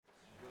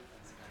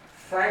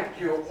thank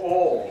you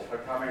all for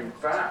coming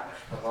back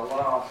for the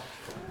last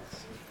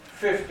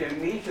 50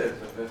 meters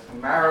of this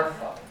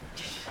marathon.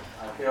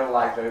 I feel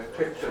like those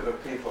pictures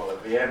of people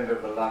at the end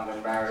of the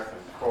London Marathon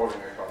crawling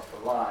across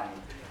the line.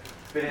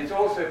 But it's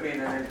also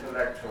been an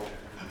intellectual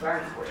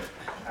banquet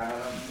and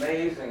an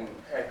amazing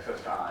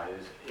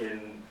exercise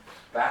in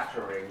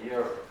battering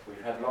Europe.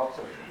 We've had lots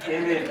of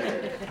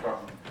images from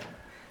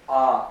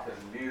art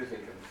and music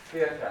and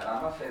theatre, and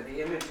I must say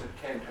the image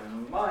that came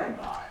to my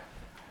mind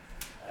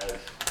as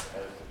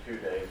the 2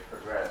 days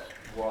progressed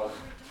was,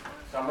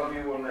 some of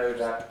you will know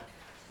that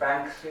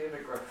Banksy, the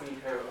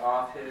graffito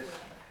artist,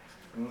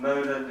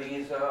 Mona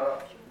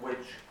Lisa,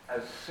 which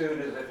as soon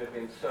as it had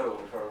been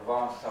sold for a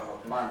vast sum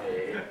of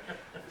money,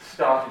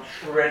 started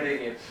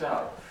shredding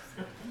itself.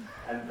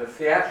 And the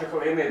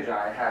theatrical image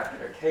I had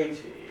for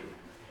Katie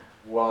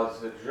was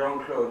that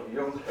Jean-Claude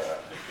Juncker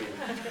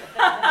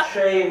had been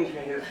chained to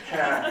his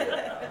chair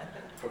here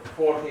for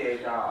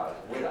 48 hours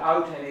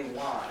without any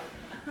wine,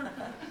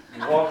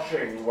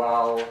 watching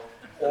while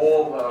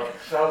all the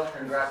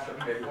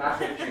self-congratulatory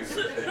platitudes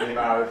that he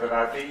mouths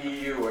about the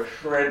EU were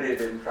shredded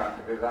in front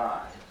of his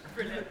eyes.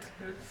 Brilliant.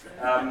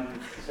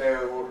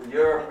 So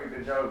Europe, we've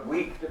been told,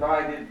 weak,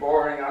 divided,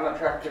 boring,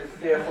 unattractive,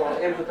 fearful,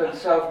 impotent,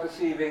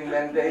 self-deceiving,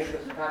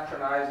 mendacious,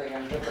 patronizing,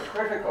 and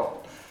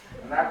hypocritical.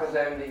 And that was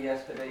only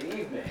yesterday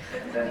evening.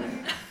 And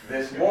then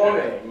this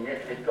morning,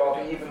 it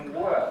got even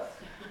worse.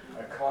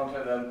 A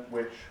continent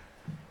which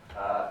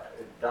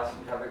it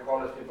doesn't have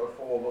equality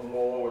before the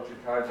law, which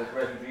encourages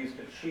refugees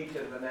to cheat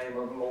in the name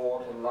of law,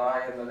 to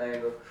lie in the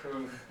name of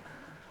truth.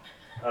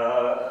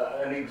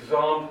 An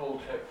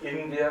example to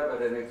India,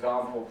 but an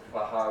example for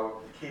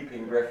how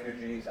keeping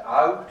refugees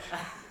out.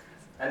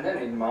 And then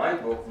in my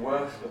book,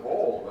 worst of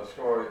all, the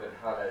story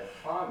that Khaled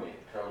Fahmy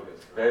told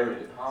us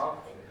very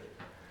powerfully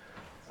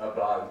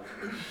about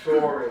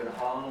soaring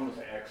arms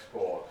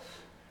exports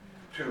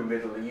to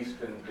Middle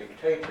Eastern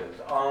dictators,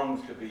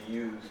 arms to be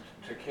used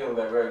to kill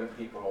their own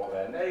people or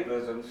their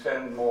neighbors and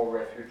send more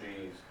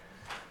refugees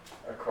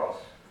across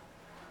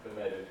the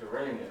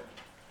Mediterranean.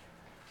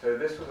 So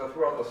this was a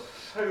rather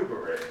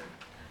sobering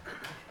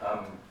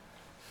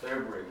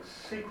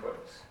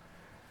sequence.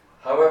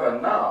 However,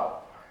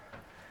 now,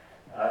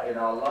 in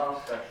our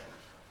last session,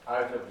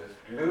 out of this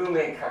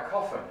gloomy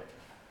cacophony,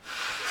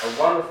 a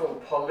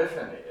wonderful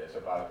polyphony is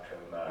about to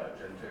emerge.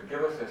 And to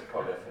give us this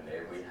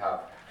polyphony, we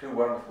have two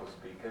wonderful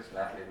speakers,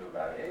 Nathalie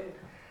Loubardier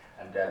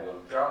and Daniel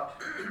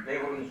Jutt. They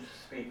will each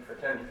speak for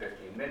 10 to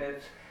 15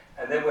 minutes,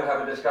 and then we'll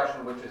have a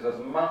discussion which is as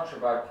much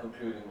about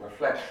concluding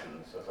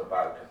reflections as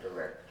about a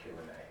direct Q&A.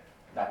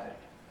 Nathalie.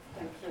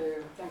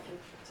 Thank you,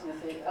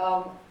 Timothy.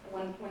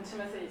 When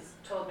Timothy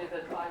told me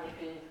that I would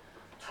be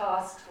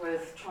tasked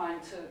with trying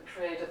to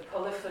create a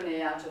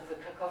polyphony out of the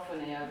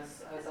cacophony, I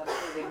was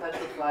absolutely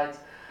petrified.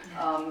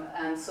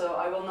 And so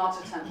I will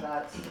not attempt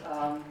that.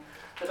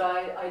 But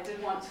I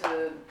did want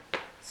to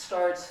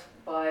start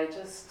by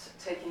just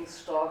taking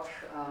stock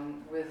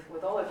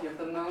with all of you of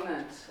the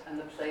moment and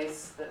the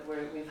place that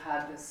we've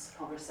had this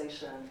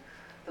conversation.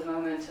 The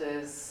moment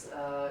is,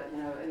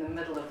 in the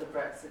middle of the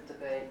Brexit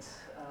debate.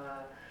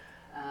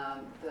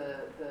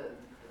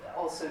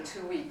 Also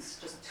 2 weeks,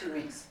 just 2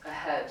 weeks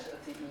ahead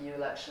of the EU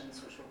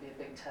elections, which will be a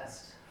big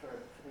test for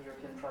the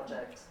European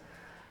project.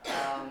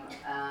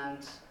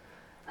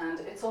 And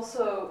it's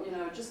also,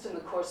 just in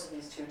the course of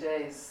these 2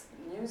 days,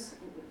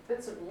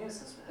 bits of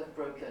news have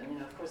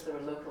broken. Of course, there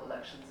were local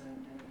elections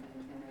in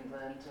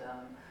England,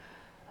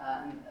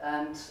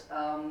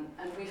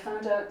 and we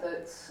found out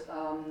that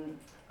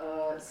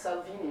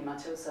Salvini,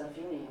 Matteo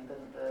Salvini,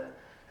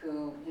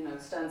 who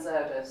stands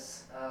out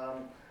as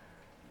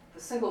the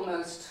single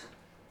most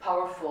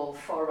powerful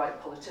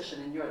far-right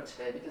politician in Europe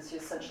today, because he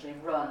essentially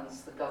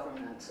runs the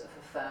government of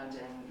a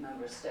founding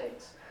member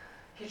state.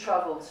 He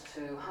travelled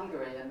to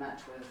Hungary and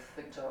met with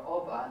Viktor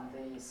Orban,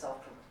 the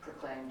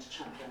self-proclaimed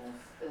champion of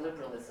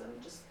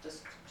illiberalism,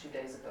 just 2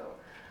 days ago.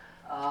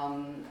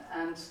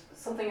 And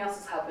something else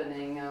is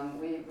happening.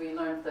 We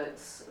learned that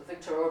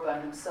Viktor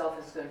Orban himself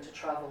is going to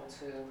travel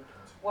to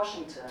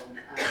Washington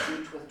and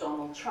meet with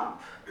Donald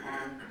Trump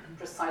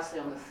precisely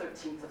on the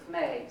 13th of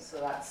May. So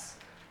that's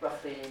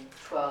roughly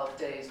 12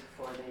 days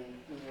before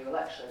the EU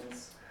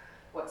elections.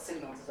 What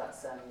signal does that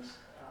send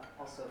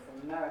also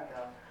from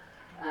America?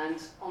 And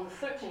on the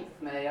 13th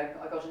of May,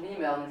 I got an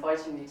email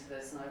inviting me to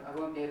this, and I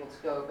won't be able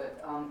to go, but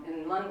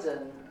in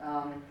London,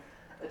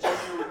 a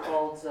gentleman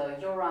called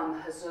Yoram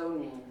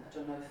Hazony, I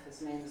don't know if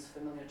his name is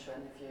familiar to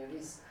any of you,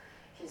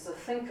 he's a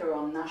thinker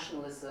on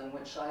nationalism,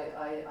 which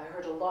I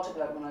heard a lot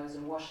about when I was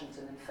in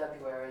Washington in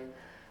February,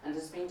 and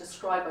has been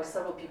described by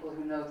several people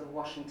who know the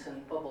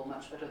Washington bubble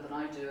much better than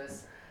I do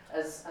as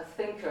a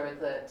thinker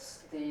that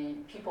the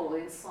people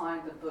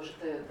inside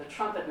the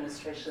Trump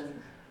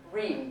administration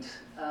read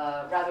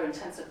rather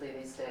intensively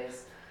these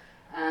days.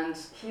 And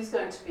he's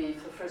going to be,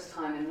 for the first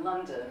time, in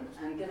London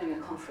and giving a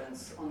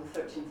conference on the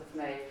 13th of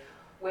May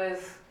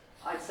with,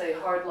 I'd say,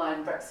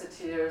 hardline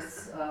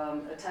Brexiteers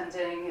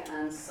attending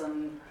and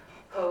some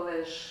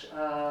Polish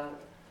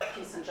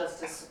peace and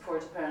justice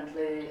support,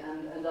 apparently,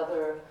 and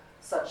other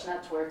such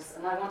networks.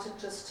 And I wanted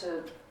just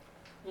to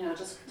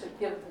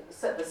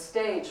set the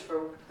stage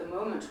for the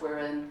moment we're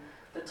in.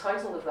 The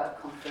title of that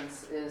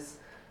conference is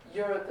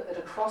Europe at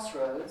a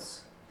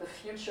Crossroads, the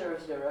Future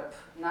of Europe,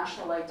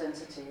 National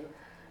Identity,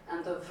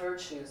 and the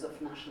Virtues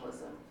of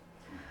Nationalism.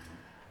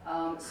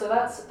 So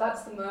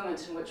that's the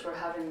moment in which we're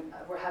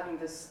having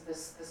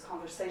this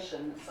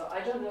conversation. So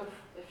I don't know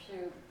if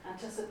you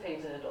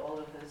anticipated all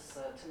of this,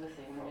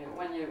 Timothy,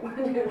 when you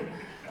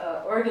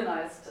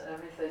organized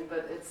everything,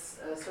 but it's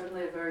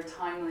certainly a very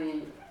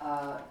timely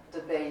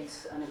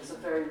debate, and it was a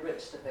very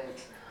rich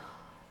debate.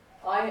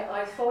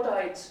 I thought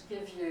I'd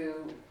give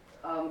you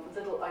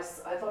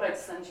I thought I'd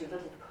send you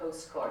little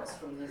postcards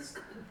from these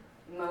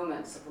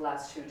moments of the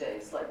last 2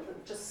 days, like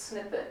just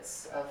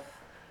snippets of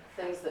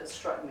things that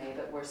struck me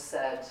that were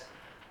said,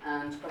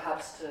 and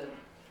perhaps to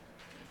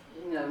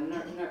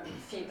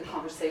feed the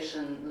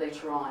conversation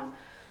later on.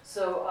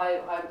 So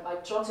I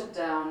jotted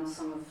down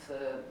some of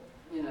the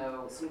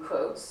some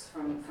quotes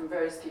from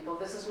various people.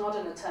 This is not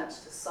an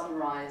attempt to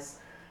summarize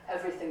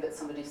everything that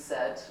somebody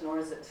said, nor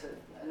is it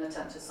an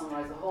attempt to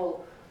summarize the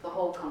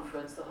whole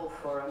conference, the whole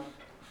forum.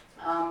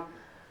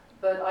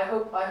 But I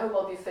hope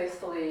I'll be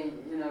faithfully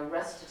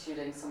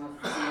restituting some of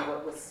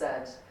what was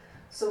said.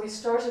 So we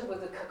started with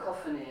the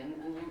cacophony,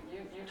 and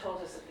you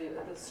told us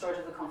at the start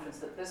of the conference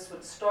that this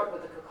would start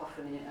with the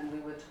cacophony, and we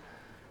would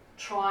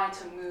try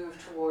to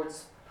move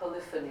towards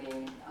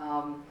polyphony,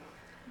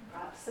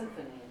 perhaps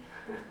symphony.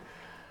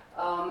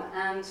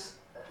 And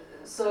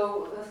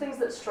so the things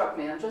that struck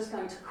me, I'm just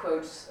going to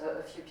quote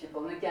a few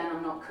people, and again,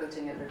 I'm not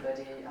quoting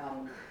everybody.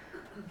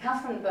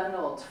 Catherine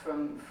Benoit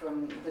from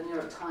the New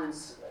York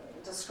Times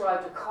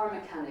described a car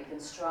mechanic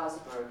in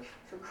Strasbourg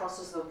who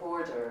crosses the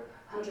border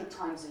 100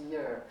 times a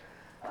year.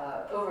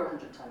 Over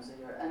 100 times a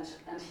year,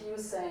 and he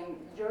was saying,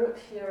 Europe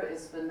here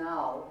is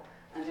banal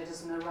and it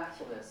is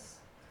miraculous.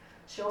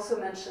 She also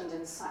mentioned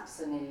in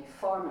Saxony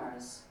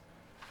farmers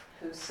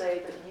who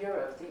say that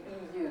Europe,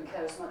 the EU,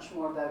 cares much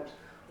more about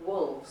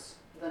wolves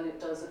than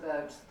it does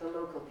about the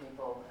local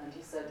people, and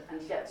he said,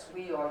 and yet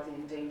we are the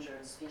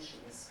endangered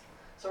species.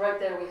 So right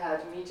there we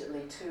had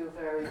immediately two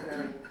very,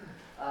 very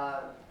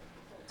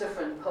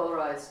different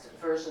polarized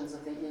versions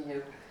of the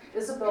EU.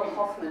 Isabel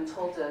Hoffman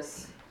told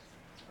us,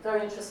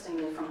 very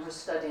interestingly from her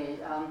study,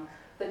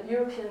 that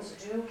Europeans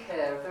do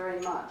care very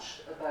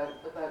much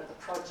about the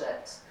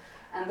project,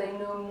 and they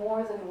know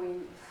more than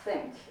we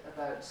think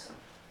about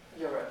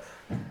Europe,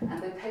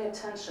 and they pay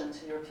attention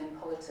to European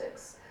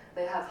politics.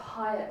 They have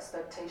high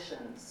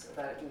expectations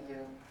about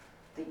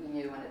the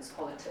EU and its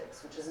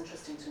politics, which is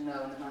interesting to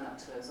know in the run-up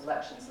to those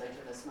elections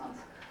later this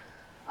month.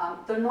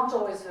 They're not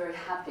always very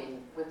happy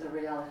with the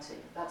reality.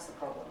 That's the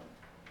problem.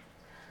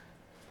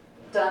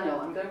 Daniel,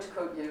 I'm going to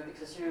quote you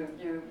because you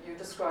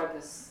described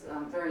this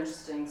very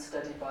interesting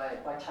study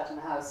by Chatham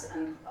House,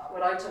 and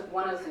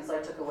one of the things I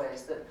took away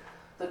is that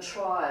the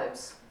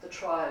tribes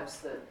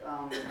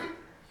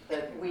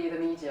that we, the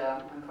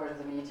media, I'm part of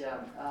the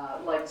media,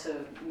 like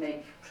to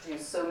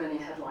produce so many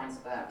headlines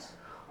about,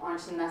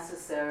 aren't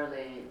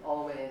necessarily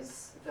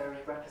always very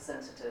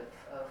representative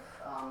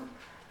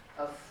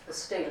of the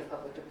state of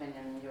public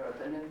opinion in Europe,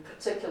 and in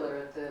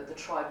particular the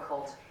tribe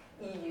called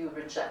EU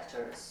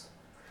rejectors.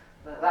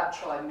 That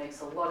tribe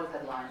makes a lot of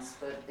headlines,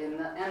 but in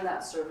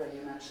that survey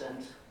you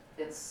mentioned,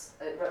 it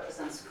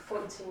represents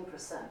 14%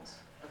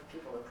 of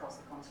people across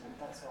the continent,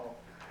 that's all.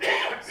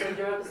 So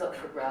Europe is up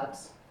for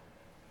grabs,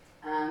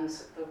 and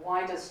the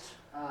widest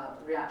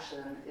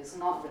reaction is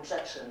not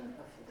rejection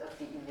of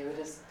the EU, it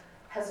is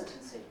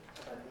hesitancy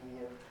about the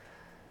EU.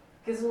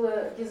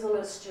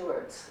 Gisela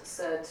Stewart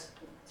said,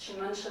 she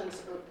mentioned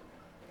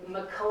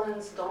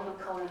Don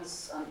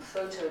McCullen's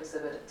photo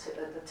exhibit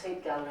at the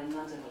Tate Gallery in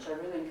London, which I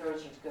really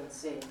encourage you to go and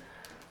see.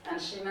 And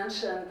she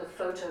mentioned the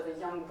photo of a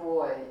young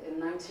boy in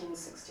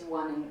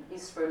 1961 in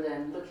East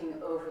Berlin looking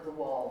over the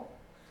wall.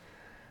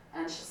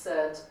 And she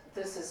said,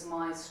 this is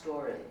my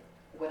story.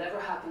 Whatever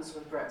happens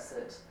with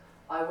Brexit,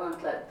 I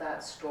won't let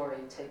that story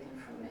taken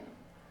from me.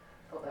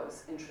 I thought that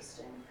was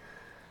interesting.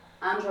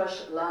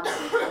 Andras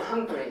Lamson from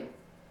Hungary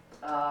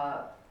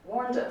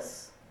warned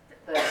us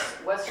that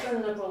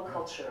Western liberal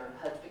culture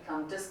had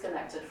become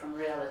disconnected from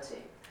reality.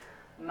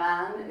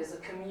 Man is a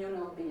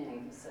communal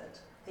being, he said.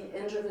 The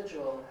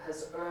individual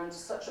has earned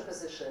such a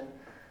position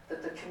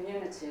that the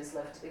community is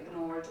left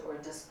ignored or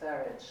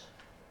disparaged.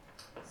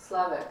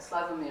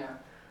 Slavomir,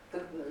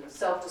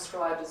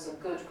 self-described as a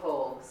good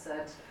Pole,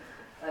 said,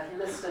 he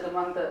listed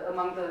among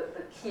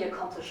the key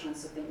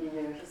accomplishments of the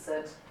EU, he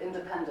said,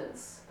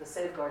 independence, the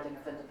safeguarding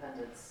of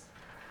independence.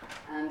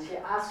 And he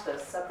asked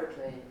us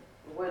separately,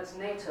 would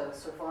NATO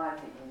survive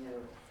the EU?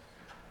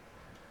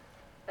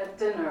 At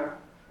dinner,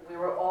 we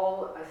were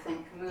all, I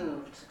think,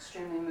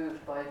 extremely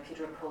moved by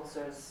Peter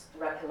Pulzer's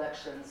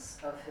recollections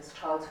of his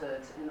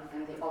childhood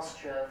in the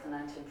Austria of the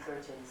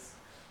 1930s,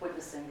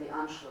 witnessing the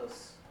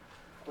Anschluss,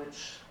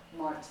 which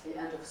marked the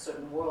end of a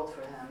certain world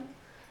for him,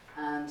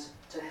 and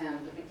to him,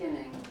 the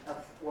beginning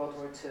of World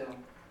War II.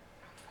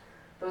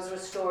 Those were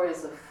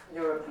stories of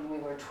Europe when we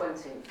were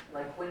 20,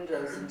 like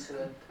windows into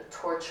a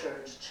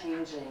tortured,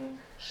 changing,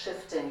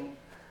 shifting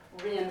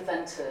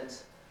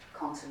reinvented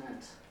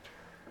continent.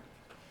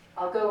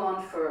 I'll go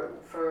on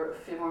for a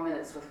few more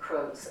minutes with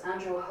quotes.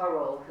 Andrew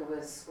Hurrell, who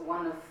was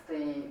one of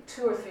the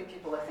 2 or 3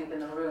 people, I think, in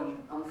the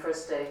room on the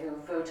first day who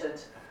put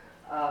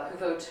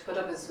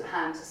up his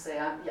hand to say,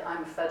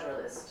 I'm a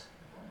federalist.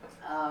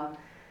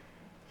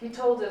 He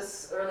told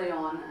us early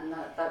on, and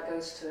that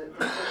goes to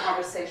the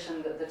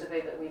conversation, the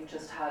debate that we've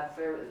just had,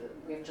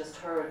 we've just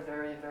heard,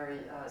 very, very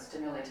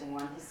stimulating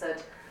one. He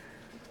said,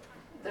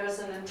 there's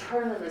an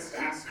internalist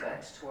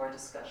aspect to our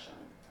discussion.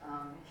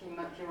 He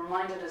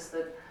reminded us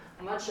that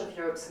much of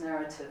Europe's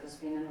narrative has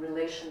been in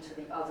relation to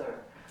the other.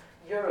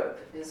 Europe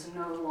is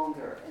no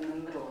longer in the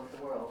middle of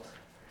the world.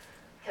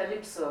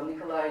 Calypso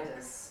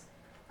Nicolaides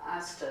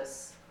asked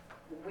us,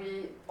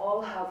 we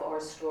all have our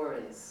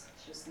stories.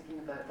 She was thinking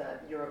about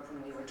that Europe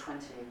when we were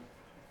 20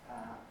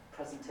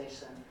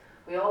 presentation.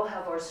 We all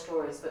have our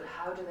stories, but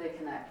how do they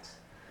connect?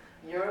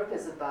 Europe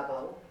is a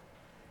Babel,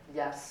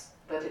 yes,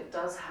 but it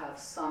does have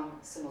some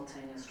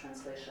simultaneous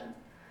translation.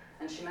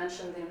 And she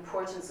mentioned the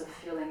importance of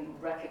feeling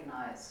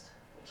recognized,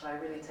 which I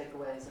really take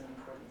away as an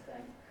important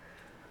thing.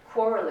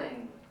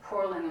 Quarreling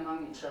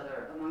among each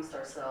other, amongst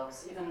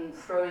ourselves, even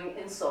throwing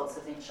insults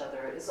at each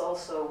other is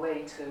also a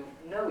way to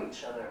know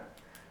each other.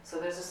 So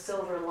there's a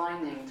silver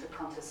lining to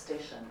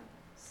contestation,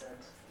 said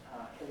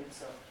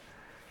Calypso.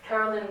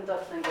 Carolyn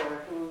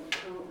Dufflinger, who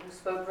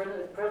spoke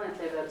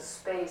brilliantly about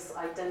space,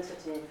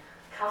 identity,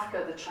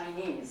 Kafka the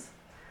Chinese,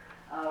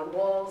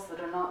 walls that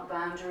are not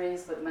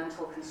boundaries but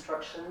mental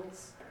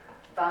constructions.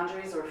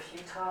 Boundaries are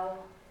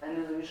futile, an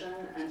illusion,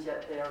 and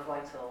yet they are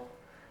vital.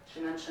 She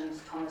mentioned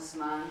Thomas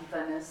Mann,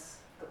 Venice,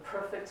 the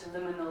perfect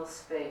liminal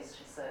space,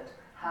 she said,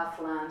 half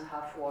land,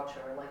 half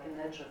water, like an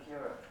edge of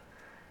Europe.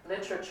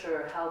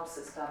 Literature helps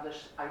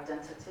establish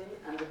identity,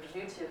 and the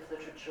beauty of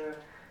literature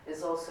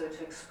is also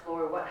to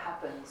explore what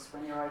happens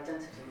when your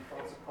identity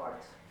falls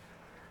apart.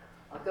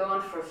 I'll go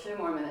on for a few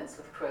more minutes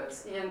with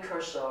quotes. Ian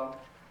Kershaw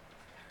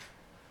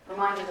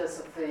reminded us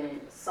of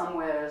the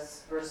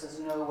somewheres versus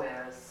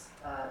nowheres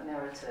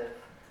narrative.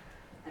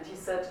 And he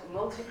said,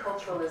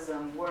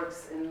 multiculturalism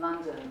works in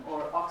London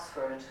or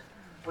Oxford,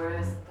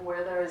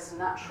 where there is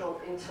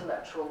natural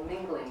intellectual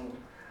mingling,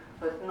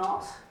 but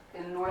not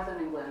in Northern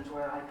England,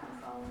 where I come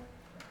from.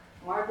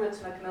 Margaret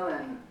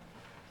Macmillan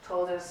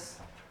told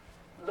us,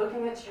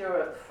 looking at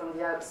Europe from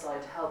the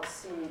outside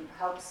helps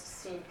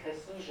see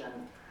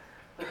cohesion,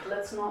 but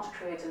let's not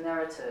create a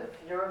narrative.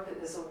 Europe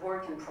is a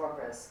work in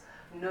progress.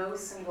 No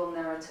single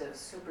narrative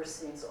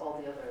supersedes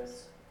all the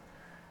others.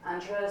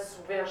 Andreas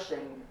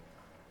Wersching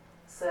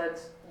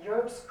said,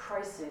 Europe's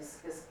crisis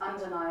is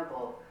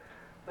undeniable,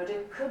 but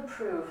it could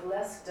prove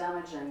less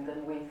damaging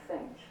than we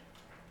think.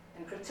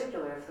 In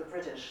particular, if the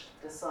British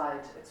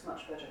decide it's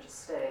much better to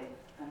stay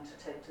than to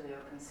take to the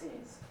open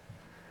seas.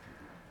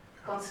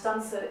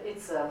 Constanze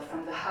Itzel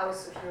from the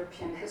House of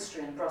European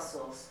History in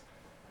Brussels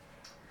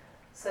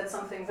said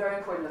something very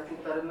important, I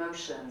think, about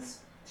emotions.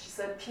 She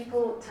said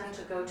people tend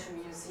to go to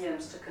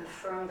museums to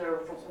confirm their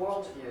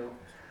worldview,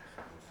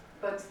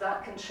 but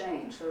that can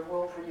change. Their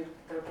worldview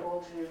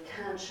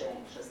can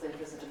change as they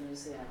visit a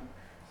museum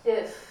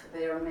if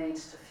they are made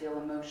to feel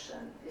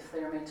emotion, if they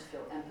are made to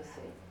feel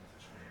empathy.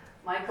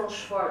 Michael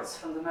Schwartz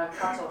from the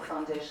Mercator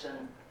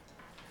Foundation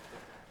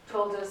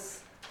told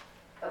us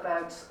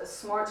about a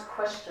smart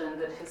question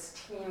that his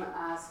team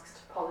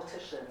asked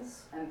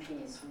politicians,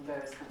 MPs from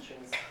various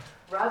countries.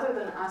 Rather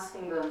than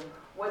asking them,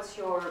 what's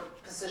your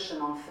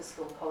position on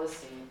fiscal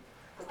policy,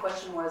 the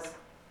question was,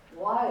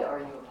 why are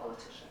you a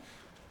politician?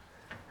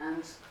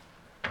 And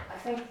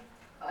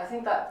I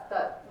think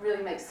that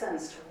really makes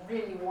sense, to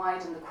really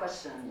widen the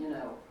question, you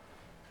know,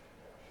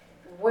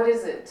 what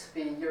is it to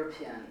be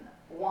European?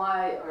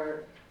 Why,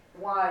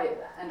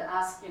 and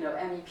ask, you know,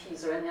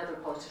 MEPs or any other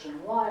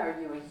politician, why are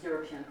you a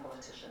European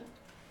politician?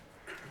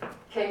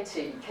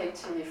 Katie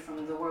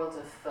from the world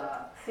of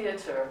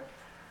theatre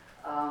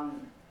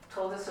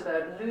told us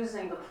about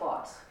losing the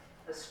plot.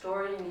 A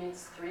story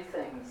needs 3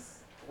 things: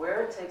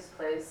 where it takes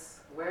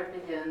place, where it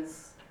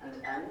begins and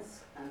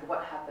ends, and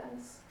what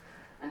happens.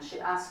 And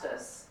she asked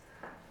us,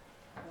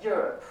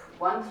 Europe,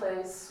 one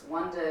place,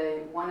 one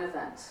day, one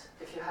event.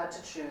 If you had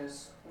to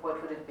choose,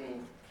 what would it be?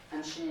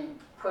 And she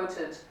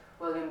quoted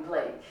William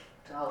Blake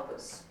to help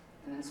us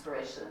in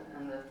inspiration.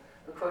 And the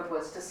quote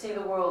was, to see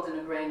the world in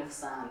a grain of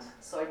sand.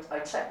 So I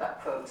checked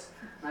that quote,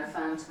 and I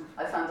found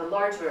the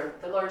larger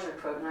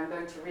quote, and I'm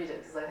going to read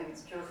it because I think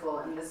it's beautiful,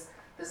 and this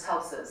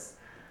helps us.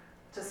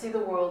 To see the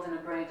world in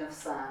a grain of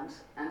sand,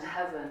 and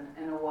heaven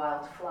in a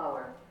wild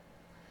flower.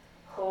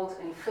 Hold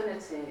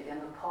infinity in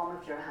the palm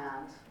of your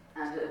hand,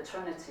 and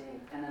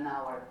eternity in an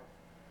hour.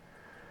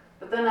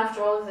 But then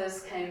after all of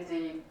this came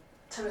the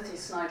Timothy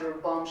Snyder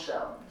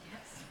bombshell.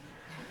 Yes.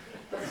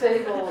 The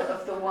fable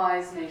of the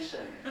wise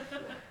nation.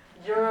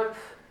 Europe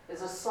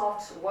was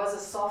a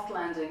soft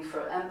landing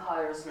for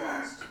empires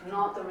lost,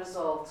 not the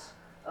result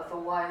of a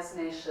wise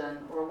nation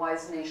or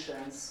wise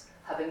nations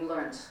having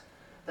learnt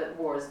that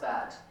war is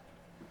bad.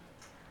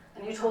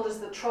 And you told us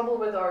the trouble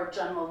with our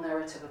general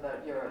narrative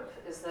about Europe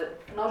is that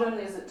not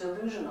only is it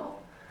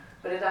delusional,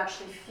 but it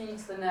actually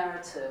feeds the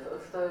narrative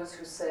of those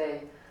who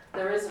say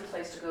there is a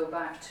place to go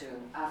back to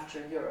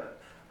after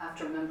Europe,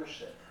 after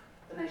membership,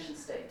 the nation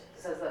state.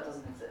 He says that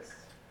doesn't exist.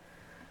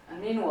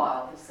 And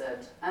meanwhile, he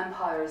said,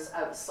 empires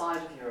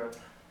outside of Europe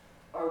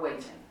are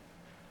waiting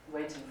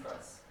for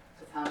us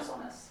to pounce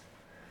on us.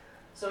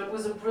 So it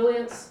was a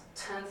brilliant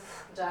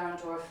 10th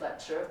Dahrendorf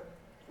lecture,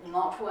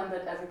 not one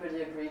that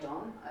everybody agreed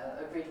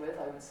with,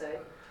 I would say.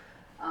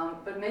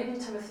 But maybe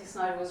Timothy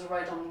Snyder was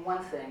right on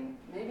one thing.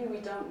 Maybe we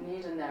don't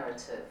need a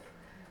narrative.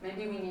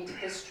 Maybe we need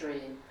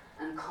history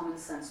and common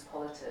sense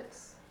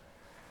politics.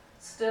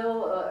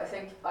 Still, I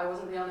think I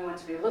wasn't the only one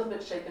to be a little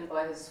bit shaken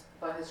by his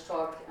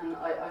talk, and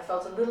I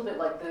felt a little bit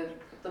like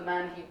the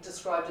man he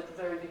described at the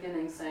very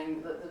beginning,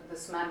 saying that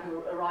this man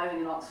who arriving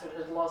in Oxford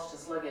had lost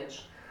his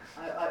luggage.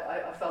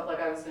 I felt like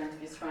I was going to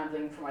be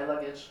scrambling for my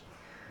luggage.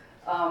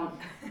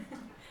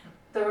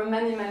 There were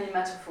many, many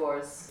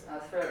metaphors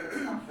throughout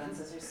this conference,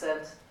 as you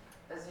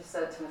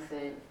said,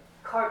 Timothy.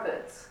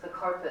 The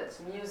carpet,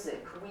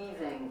 music,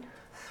 weaving,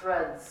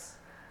 threads,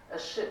 a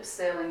ship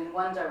sailing in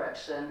one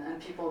direction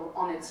and people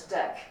on its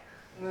deck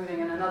moving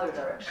in another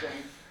direction.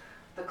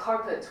 The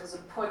carpet was a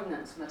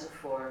poignant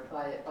metaphor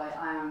by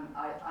I.M.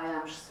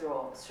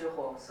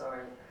 Surho,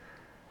 sorry.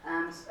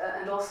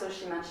 And also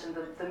she mentioned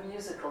the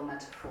musical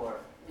metaphor.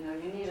 You know,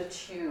 you need a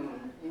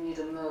tune, you need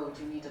a mode,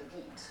 you need a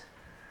beat.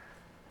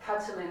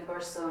 Katalin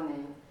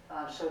Barsoni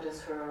showed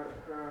us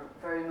her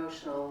very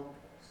emotional,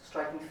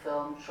 striking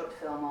short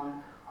film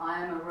on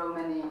I am a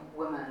Romani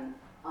woman,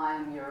 I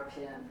am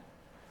European.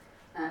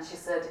 And she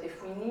said,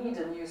 if we need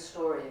a new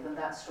story, then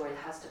that story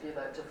has to be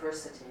about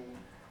diversity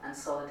and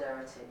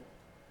solidarity.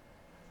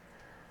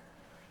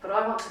 But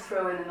I want to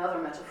throw in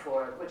another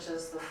metaphor, which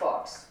is the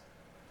fox.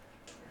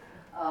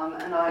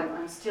 And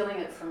I'm stealing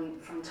it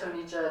from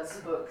Tony Judd's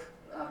book,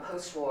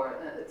 Post-War.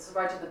 It's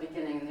right at the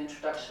beginning in the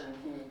introduction.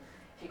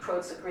 He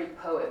quotes a Greek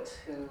poet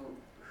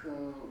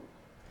who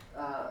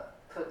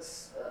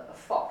puts a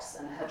fox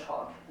and a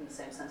hedgehog in the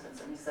same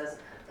sentence, and he says,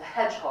 the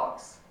hedgehog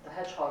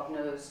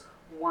knows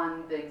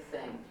one big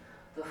thing.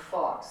 The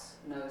fox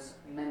knows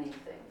many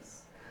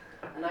things.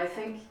 And I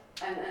think,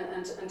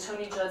 and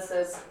Tony Judd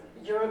says,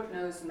 Europe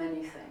knows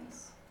many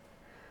things.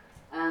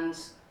 And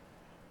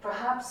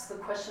perhaps the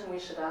question we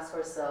should ask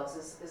ourselves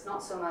is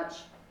not so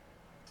much,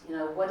 you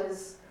know, what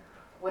is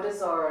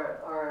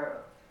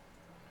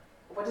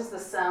the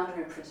sound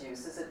we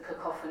produce? Is it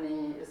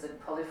cacophony? Is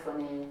it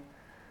polyphony?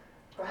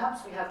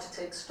 Perhaps we have to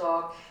take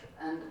stock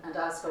and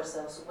ask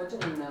ourselves, what do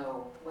we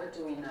know? What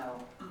do we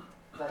know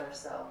about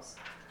ourselves,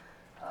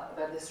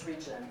 about this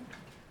region,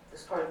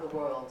 this part of the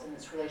world, and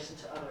its relation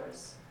to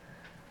others?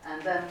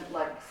 And then,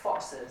 like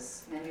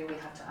foxes, maybe we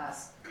have to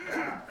ask,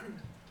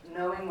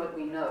 knowing what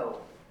we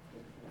know,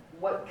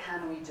 what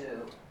can we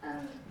do,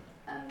 and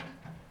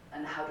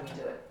how do we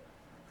do it?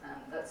 And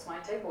that's my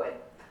takeaway.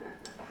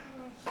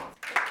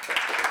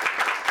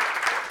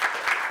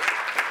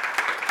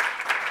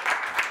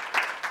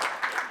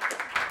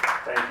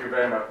 Thank you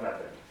very much,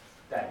 Natalie.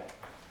 Daniel.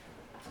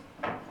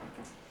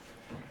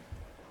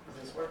 Does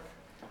this work?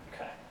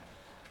 Okay.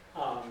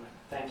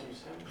 Thank you,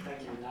 Tim.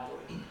 Thank you,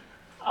 Natalie.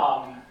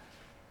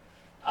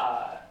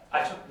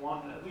 I took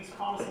one at least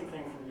promising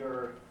thing from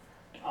your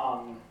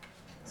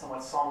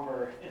somewhat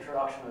somber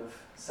introduction of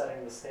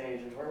setting the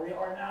stage and where we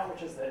are now,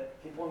 which is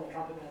that people in the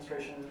Trump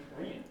administration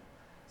read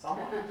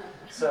someone.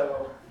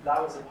 So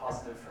that was a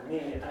positive for me,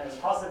 and it was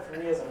positive for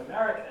me as an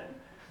American,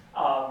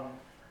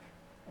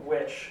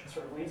 which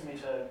sort of leads me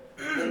to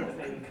begin with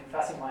maybe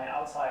confessing my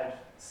outside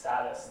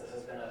status. This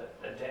has been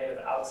a day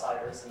of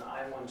outsiders, and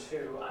I'm one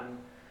too. I'm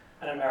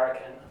an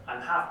American.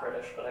 I'm half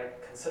British, but I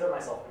consider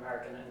myself an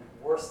American, and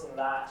worse than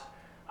that,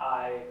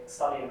 I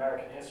study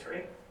American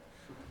history.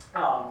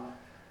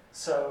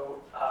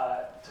 So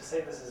to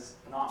say this is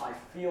not my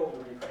field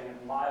would be putting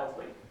it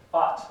mildly,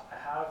 but I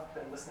have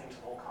been listening to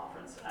the whole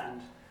conference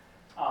and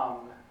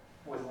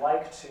would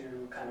like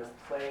to kind of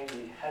play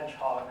the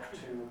hedgehog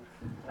to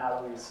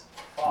Natalie's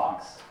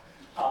fox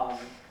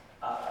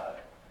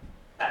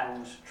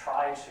and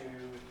try to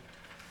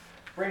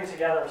bring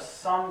together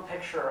some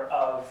picture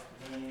of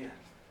the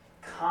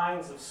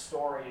kinds of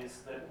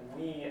stories that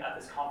we at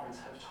this conference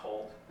have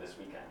told this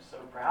weekend. So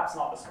perhaps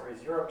not the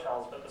stories Europe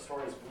tells, but the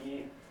stories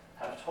we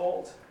have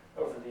told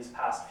over these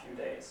past few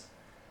days.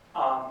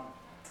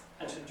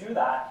 And to do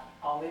that,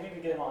 I'll maybe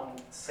begin on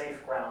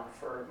safe ground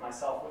for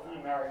myself with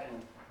an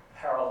American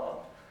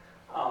parallel,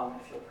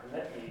 if you'll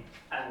permit me,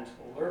 and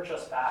lurch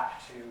us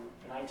back to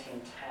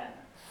 1910,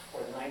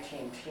 or the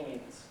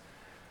 19-teens,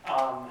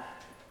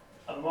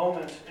 a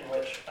moment in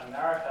which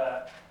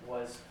America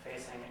was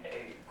facing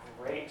a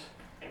great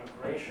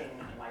immigration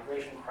and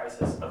migration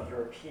crisis of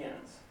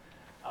Europeans,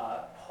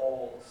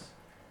 Poles,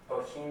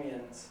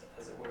 Bohemians,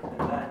 as it would have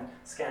been then,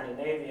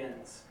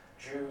 Scandinavians,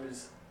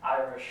 Jews,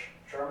 Irish,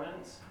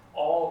 Germans,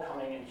 all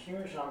coming in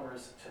huge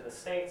numbers to the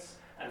States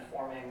and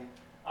forming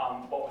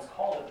what was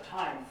called at the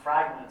time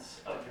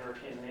fragments of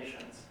European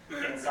nations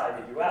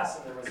inside the US,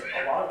 and there was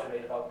a lot of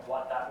debate about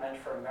what that meant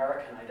for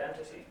American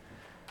identity,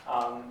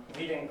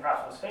 leading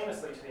perhaps most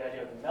famously to the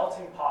idea of the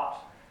melting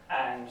pot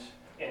and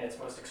in its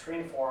most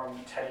extreme form,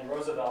 Teddy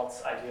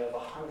Roosevelt's idea of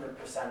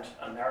 100%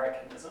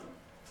 Americanism.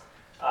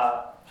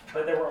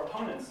 But there were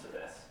opponents to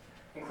this,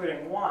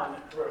 including one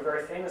who wrote a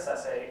very famous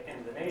essay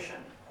in The Nation,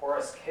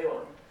 Horace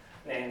Kalin,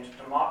 named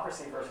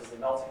Democracy versus the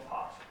Melting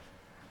Pot.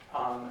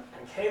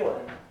 And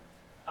Kalin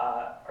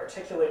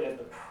articulated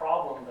the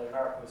problem that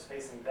America was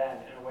facing then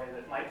in a way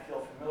that might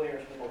feel familiar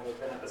to people who have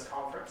been at this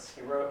conference.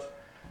 He wrote,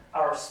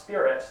 "Our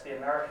spirit, the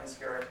American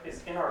spirit,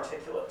 is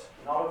inarticulate,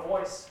 not a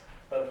voice,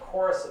 but a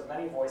chorus of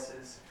many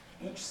voices,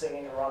 each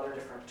singing a rather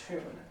different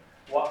tune.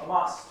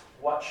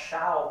 What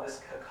shall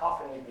this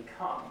cacophony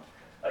become?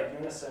 A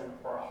unison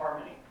or a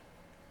harmony?"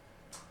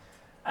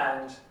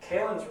 And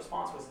Kalin's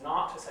response was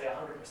not to say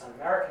 100%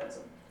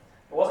 Americanism.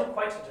 It wasn't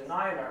quite to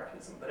deny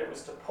Americanism, but it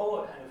was to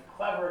pull a kind of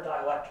clever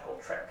dialectical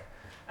trick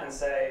and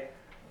say,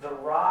 the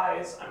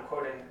rise, I'm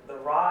quoting, the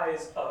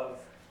rise of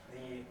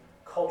the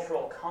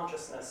cultural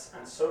consciousness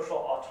and social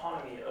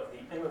autonomy of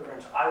the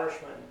immigrant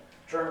Irishman,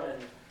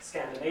 German,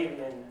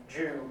 Scandinavian,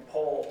 Jew,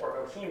 Pole, or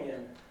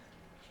Bohemian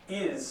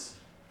is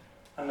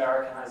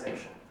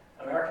Americanization.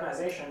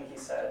 Americanization, he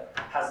said,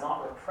 has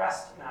not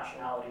repressed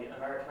nationality.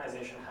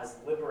 Americanization has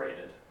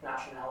liberated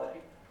nationality.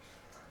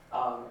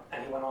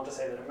 And he went on to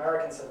say that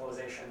American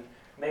civilization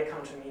may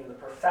come to mean the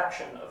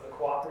perfection of the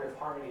cooperative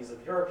harmonies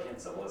of European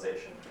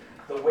civilization,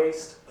 the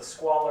waste, the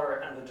squalor,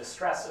 and the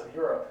distress of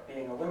Europe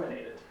being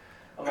eliminated,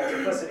 a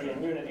multiplicity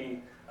and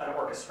unity, an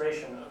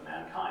orchestration of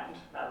mankind,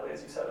 Natalie,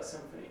 as you said, a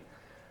symphony.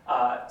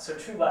 So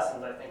two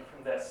lessons, I think,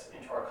 from this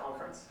into our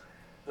conference.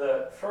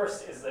 The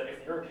first is that if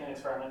the European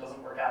experiment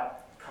doesn't work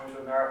out, come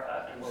to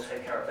America and we'll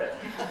take care of it.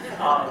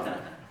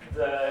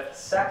 The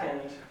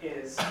second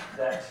is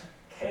that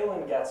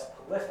Kalin gets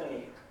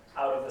polyphony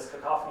out of this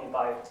cacophony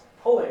by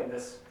pulling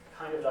this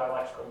kind of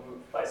dialectical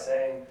move, by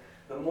saying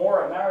the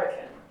more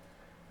American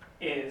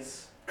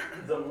is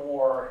the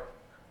more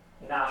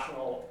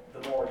national,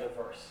 the more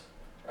diverse,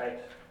 right?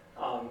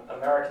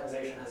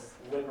 Americanization has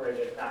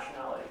liberated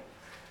nationality.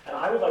 And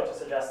I would like to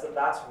suggest that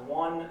that's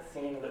one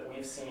theme that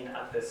we've seen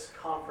at this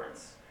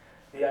conference.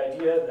 The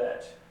idea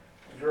that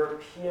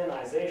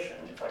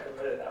Europeanization, if I could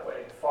put it that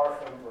way, far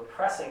from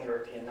repressing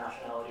European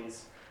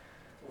nationalities,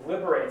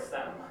 liberates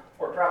them,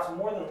 or perhaps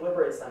more than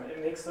liberates them,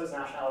 it makes those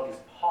nationalities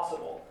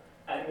possible,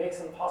 and it makes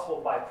them possible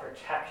by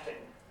protecting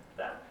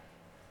them.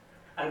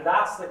 And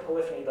that's the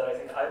polyphony that I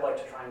think I'd like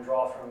to try and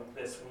draw from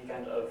this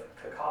weekend of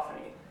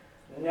cacophony.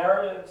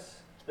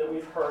 Narratives that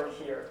we've heard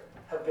here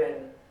have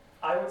been,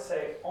 I would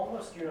say,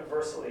 almost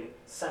universally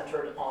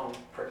centered on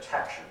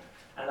protection.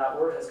 And that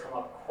word has come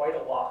up quite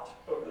a lot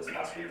over this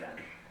past weekend.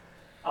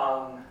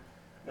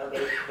 Now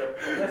the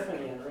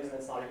polyphony, and the reason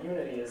it's not a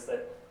unity, is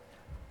that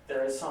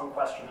there is some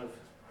question of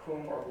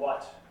whom or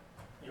what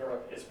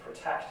Europe is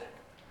protecting.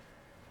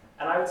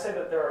 And I would say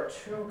that there are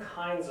two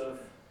kinds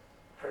of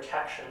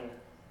protection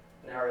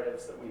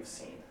narratives that we've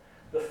seen.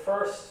 The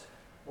first,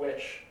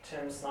 which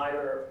Tim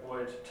Snyder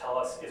would tell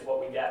us is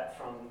what we get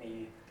from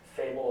the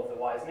fable of the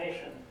wise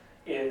nation,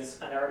 is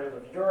a narrative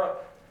of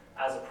Europe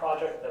as a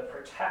project that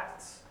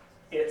protects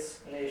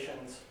its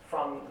nations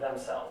from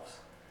themselves,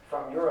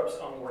 from Europe's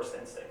own worst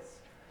instincts.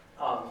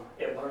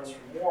 It learns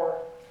from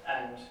war,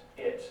 and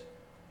it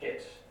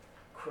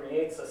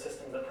creates a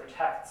system that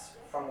protects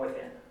from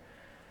within.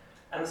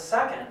 And the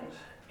second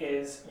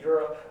is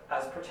Europe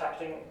as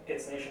protecting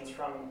its nations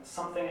from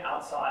something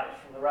outside,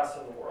 from the rest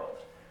of the world,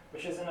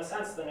 which is in a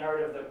sense the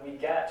narrative that we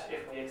get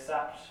if we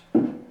accept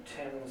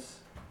Tim's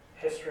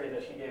history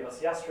that he gave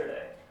us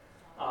yesterday,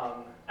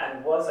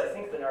 and was, I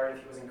think, the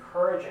narrative he was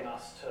encouraging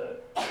us to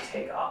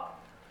take up.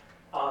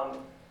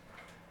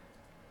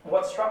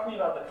 What struck me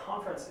about the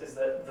conference is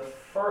that the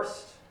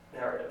first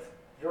narrative,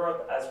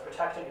 Europe as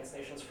protecting its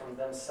nations from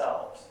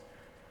themselves,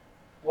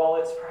 while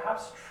it's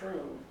perhaps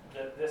true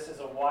that this is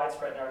a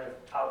widespread narrative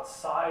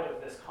outside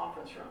of this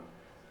conference room,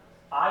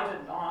 I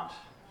did not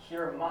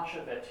hear much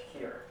of it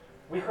here.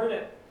 We heard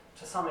it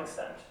to some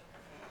extent.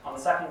 On the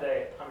second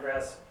day,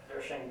 Andreas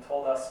Virsching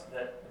told us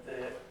that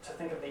to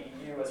think of the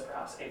EU as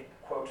perhaps a,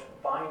 quote,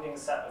 binding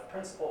set of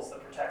principles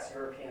that protects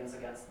Europeans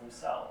against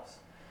themselves.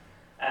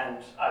 And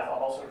I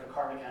thought also of the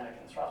car mechanic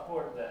in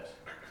Strasbourg that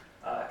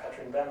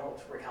Katrin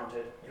Benholt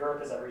recounted,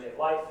 Europe is everyday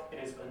life,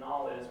 it is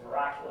banal, it is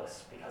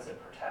miraculous, because it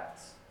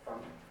protects from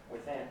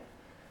within.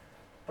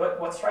 But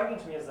what's striking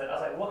to me is that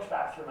as I looked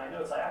back through my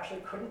notes, I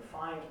actually couldn't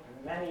find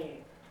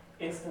many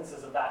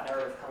instances of that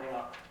narrative coming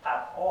up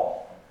at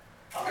all.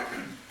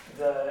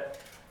 The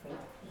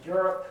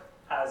Europe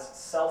as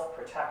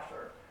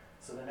self-protector,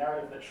 so the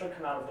narrative that should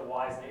come out of the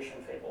wise nation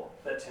fable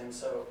that Tim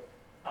so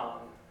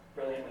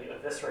brilliantly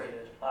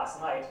eviscerated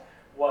last night,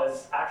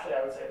 was actually,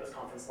 I would say, at this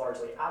conference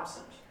largely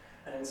absent.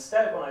 And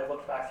instead, when I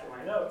looked back through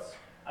my notes,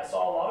 I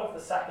saw a lot of the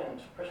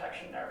second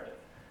protection narrative.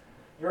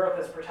 Europe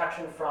as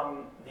protection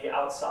from the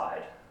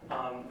outside,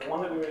 the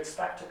one that we would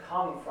expect to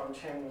come from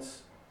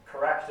Tim's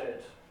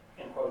corrected,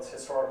 in quotes,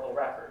 historical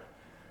record,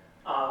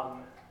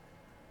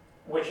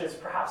 which is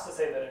perhaps to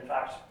say that, in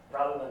fact,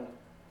 rather than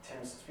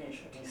Tim's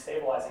speech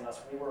destabilizing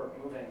us, we were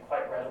moving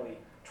quite readily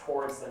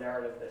towards the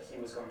narrative that he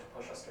was going to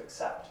push us to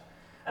accept.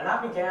 And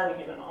that began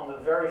even on the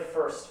very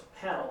first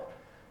panel,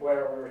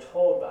 where we were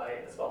told by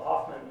Isabel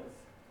Hoffman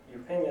of EU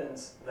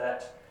Opinions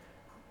that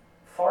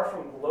far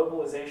from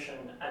globalization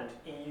and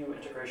EU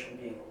integration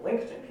being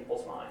linked in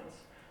people's minds,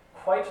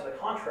 quite to the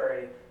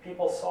contrary,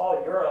 people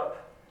saw Europe,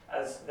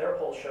 as their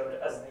poll showed,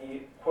 as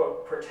the,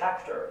 quote,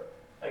 protector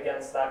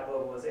against that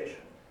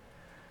globalization.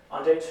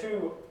 On day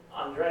 2,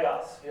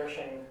 Andreas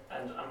Wirsching,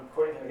 and I'm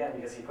quoting him again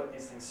because he put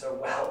these things so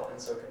well and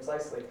so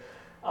concisely,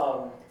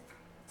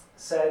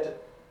 said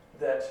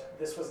that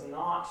this was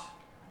not,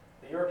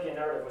 the European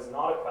narrative was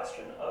not a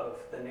question of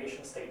the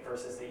nation state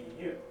versus the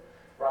EU,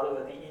 rather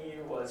that the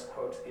EU was,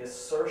 quote, the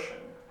assertion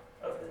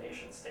of the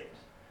nation state.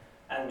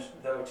 And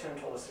though Tim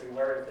told us to be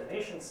wary of the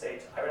nation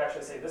state, I would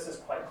actually say this is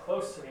quite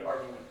close to the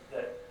argument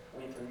that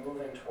we've been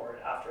moving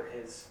toward after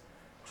his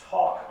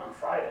talk on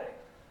Friday.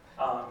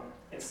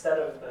 Instead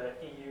of the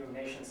EU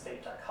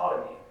nation-state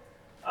dichotomy,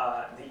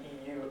 the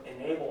EU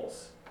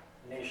enables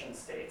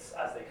nation-states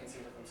as they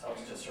conceive of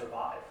themselves to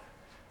survive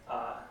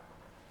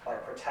by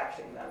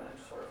protecting them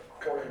and sort of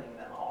cordoning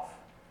them off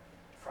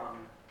from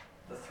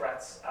the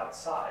threats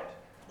outside.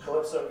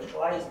 Calypso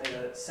Michelides made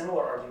a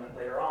similar argument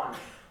later on,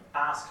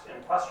 asked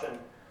in question,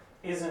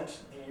 isn't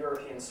the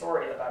European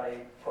story about a,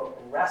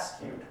 quote,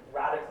 rescued,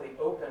 radically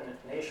open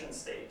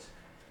nation-state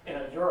in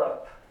a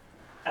Europe,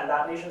 and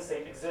that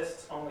nation-state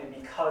exists only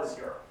because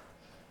Europe,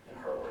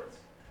 in her words.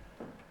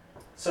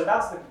 So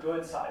that's the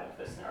good side of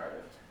this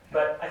narrative.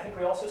 But I think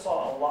we also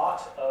saw a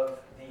lot of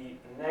the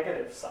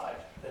negative side.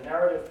 The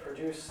narrative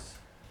produced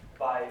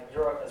by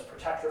Europe as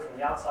protector from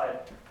the outside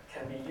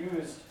can be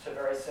used to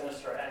very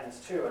sinister ends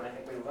too, and I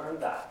think we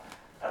learned that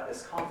at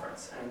this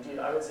conference. And indeed,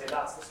 I would say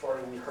that's the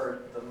story we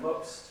heard the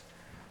most.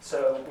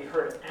 So we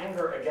heard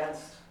anger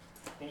against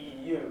the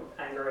EU,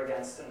 anger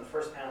against, in the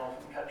first panel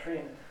from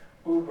Katrine,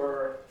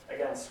 Uber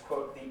against,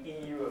 quote, the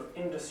EU of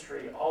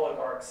industry,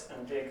 oligarchs,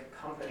 and big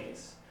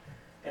companies.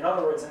 In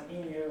other words, an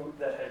EU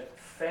that had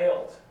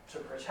failed to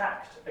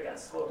protect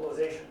against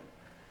globalization,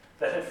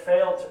 that had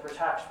failed to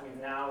protect,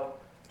 we've now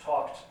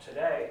talked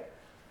today,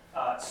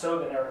 so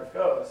the narrative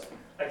goes,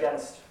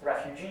 against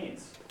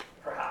refugees,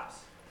 perhaps,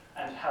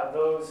 and how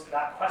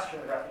that question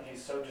of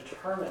refugees so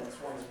determines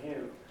one's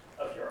view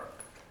of Europe.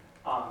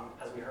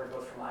 As we heard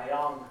both from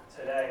IAM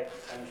today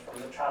and from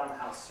the Chatham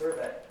House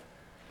survey.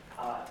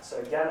 So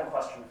again, a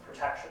question of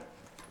protection.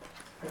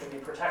 Do we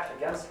protect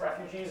against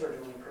refugees, or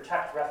do we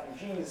protect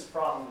refugees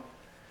from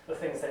the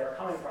things they are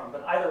coming from?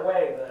 But either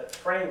way, the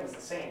frame is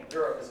the same.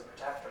 Europe is a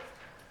protector.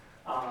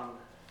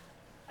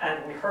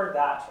 And we heard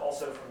that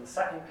also from the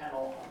second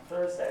panel on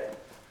Thursday,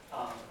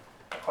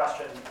 a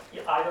question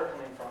either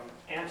coming from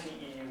an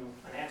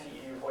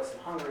anti-EU voice in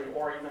Hungary,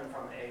 or even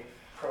from a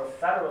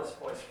pro-federalist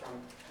voice from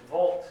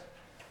Volt.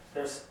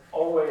 There's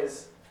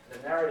always, the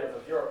narrative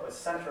of Europe was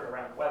centered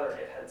around whether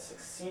it had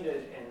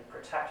succeeded in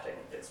protecting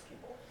its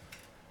people.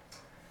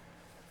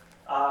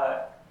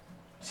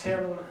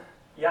 Tim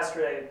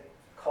yesterday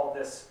called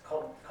this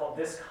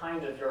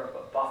kind of Europe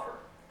a buffer.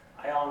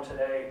 Ion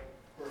today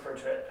referred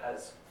to it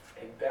as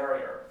a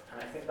barrier,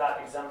 and I think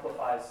that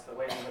exemplifies the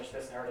way in which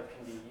this narrative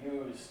can be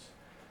used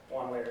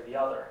one way or the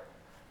other.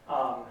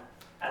 And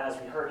as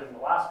we heard in the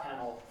last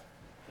panel,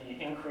 the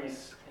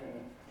increase in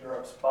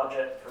Europe's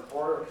budget for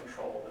border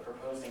control, the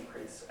proposed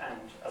increase, and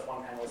as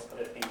one panelist put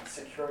it, the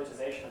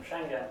securitization of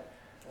Schengen,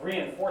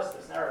 reinforce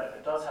this narrative.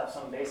 It does have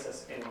some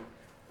basis in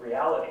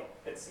reality,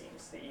 it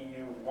seems. The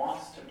EU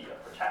wants to be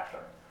a protector.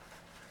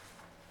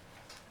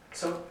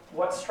 So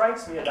what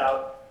strikes me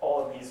about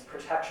all of these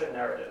protection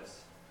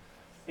narratives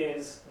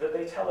is that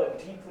they tell a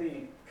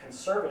deeply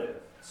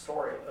conservative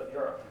story of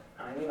Europe.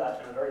 And I mean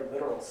that in a very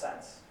literal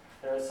sense.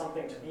 There is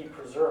something to be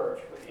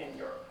preserved within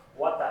Europe.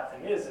 What that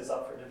thing is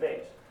up for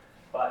debate,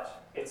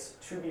 but it's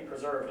to be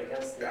preserved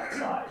against the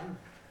outside.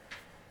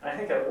 And I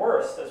think at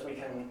worst, as we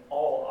can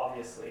all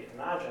obviously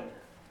imagine,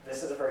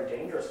 this is a very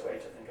dangerous way to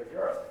think of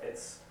Europe.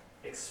 It's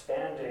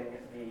expanding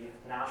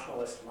the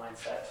nationalist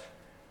mindset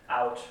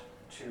out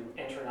to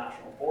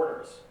international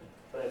borders,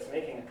 but it's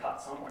making a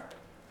cut somewhere.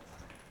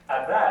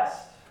 At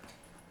best,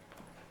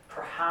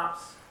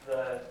 perhaps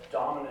the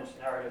dominant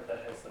narrative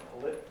that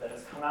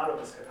has come out of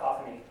this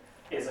cacophony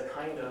is a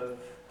kind of,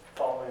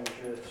 following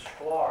Judith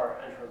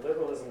Shklar and her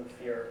liberalism of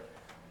fear,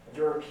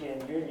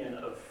 European Union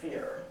of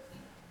fear,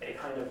 a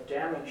kind of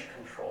damage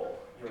control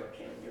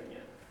European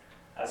Union,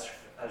 as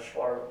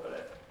Shklar would put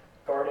it,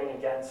 guarding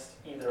against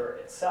either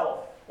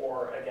itself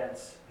or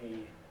against the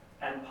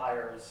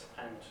empires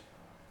and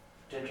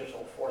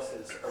digital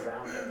forces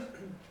around it.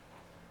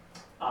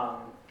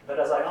 But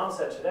as Ion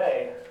said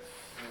today,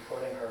 I'm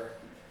quoting her,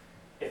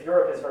 if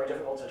Europe is very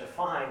difficult to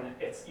define,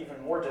 it's even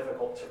more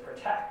difficult to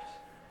protect.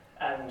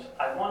 And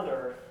I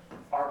wonder,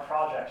 our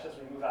project, as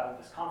we move out of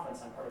this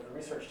conference, I'm part of the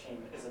research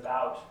team, is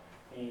about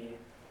the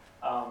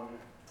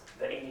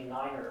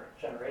 89er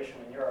generation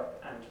in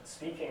Europe. And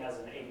speaking as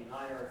an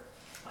 89er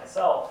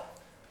myself,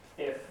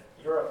 if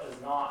Europe does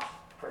not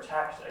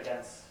protect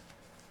against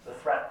the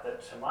threat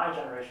that to my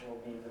generation will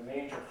be the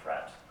major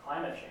threat,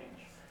 climate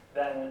change,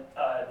 then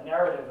a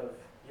narrative of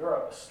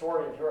Europe, a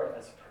story of Europe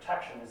as a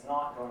protection, is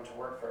not going to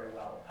work very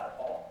well at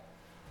all.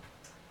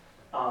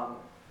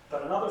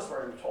 But another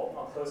story we've told, and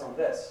I'll close on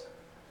this,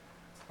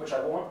 which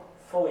I won't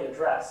fully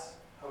address,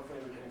 hopefully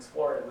we can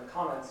explore it in the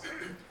comments,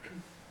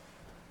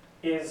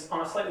 is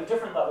on a slightly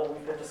different level.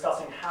 We've been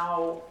discussing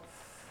how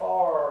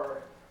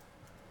far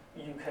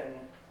you can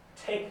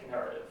take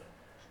narrative,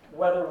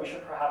 whether we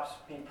should perhaps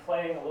be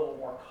playing a little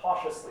more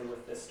cautiously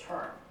with this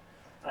term.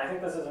 And I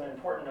think this is an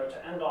important note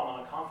to end on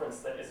a conference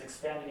that is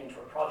expanding into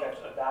a project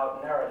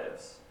about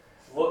narratives,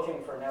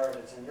 looking for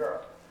narratives in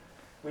Europe.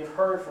 We've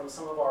heard from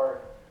some of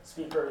our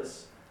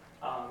speakers,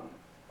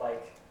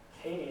 like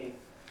Katie,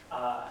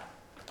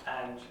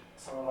 and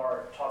some of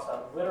our talks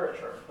about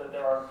literature, that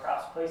there are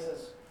perhaps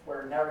places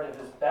where narrative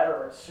is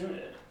better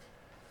suited,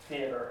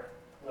 theater,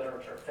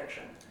 literature,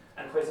 fiction,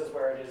 and places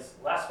where it is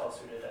less well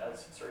suited,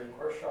 as Serene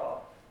Kershaw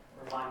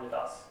reminded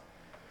us,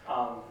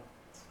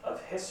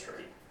 of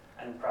history,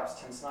 and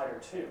perhaps Tim Snyder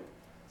too.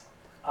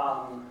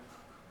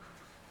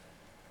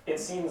 It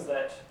seems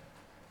that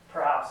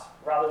perhaps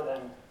rather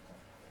than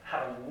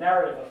having a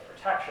narrative of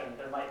protection,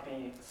 there might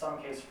be some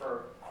case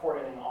for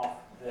cordoning off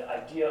the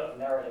idea of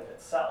narrative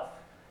itself,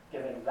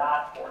 giving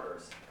that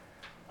borders.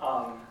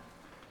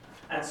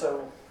 And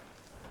so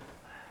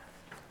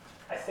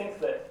I think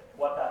that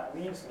what that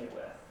leaves me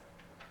with,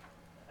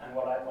 and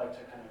what I'd like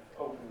to kind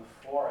of open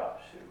the floor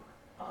up to,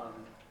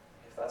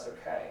 if that's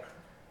okay,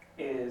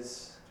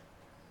 is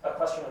a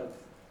question of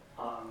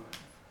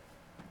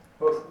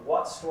both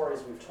what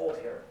stories we've told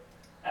here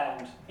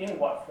and in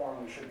what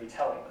form we should be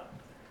telling them.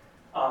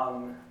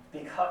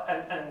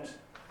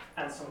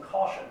 And some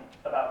caution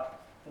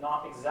about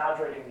not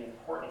exaggerating the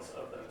importance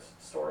of those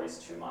stories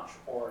too much,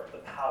 or the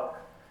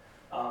power.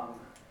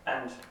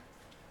 And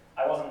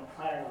I wasn't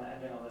planning on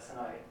ending on this, and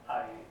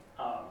I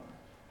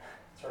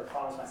sort of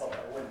promised myself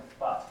that I wouldn't,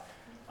 but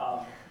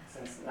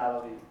since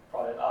Natalie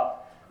brought it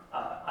up,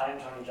 I am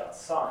Tony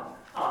Jutt's son,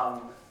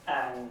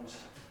 and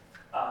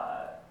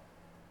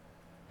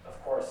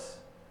of course,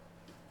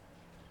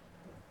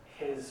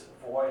 his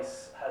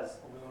voice has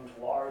loomed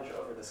large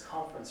over this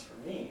conference for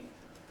me.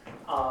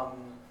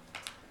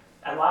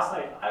 And last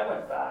night I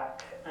went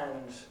back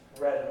and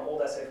read an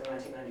old essay from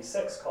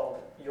 1996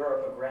 called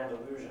Europe, a Grand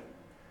Illusion,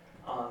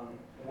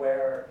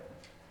 where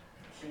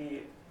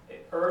he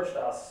urged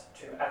us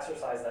to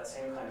exercise that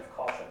same kind of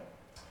caution.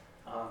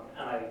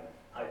 And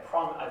I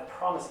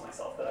promised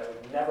myself that I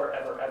would never,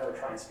 ever, ever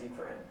try and speak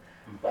for him.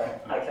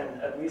 But I can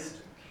at least,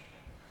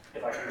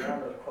 if I can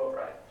remember the quote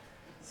right,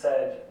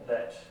 said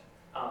that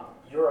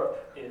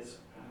Europe is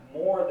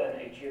more than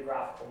a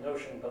geographical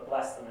notion, but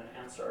less than an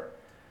answer.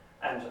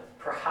 And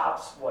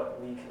perhaps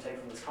what we can take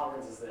from this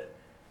conference is that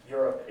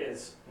Europe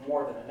is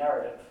more than a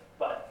narrative,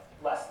 but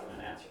less than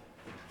an answer.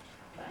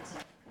 Thanks.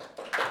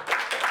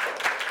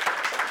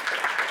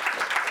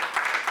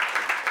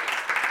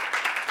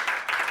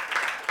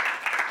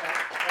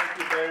 Thank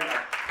you very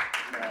much,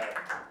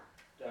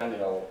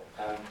 Daniel.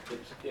 And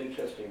it's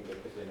interesting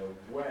because in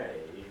a way,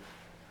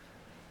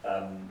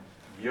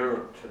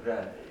 Europe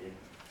today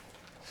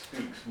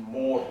speaks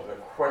more to the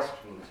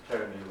questions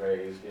Tony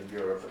raised in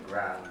Europe, a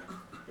Grand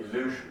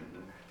Illusion,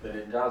 than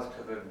it does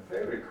to the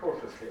very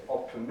cautiously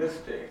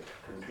optimistic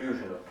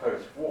conclusion of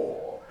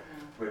post-war,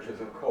 which is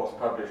of course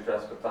published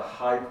just at the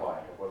high point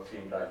of what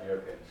seemed like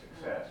European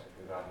success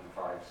in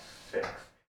 2005-06.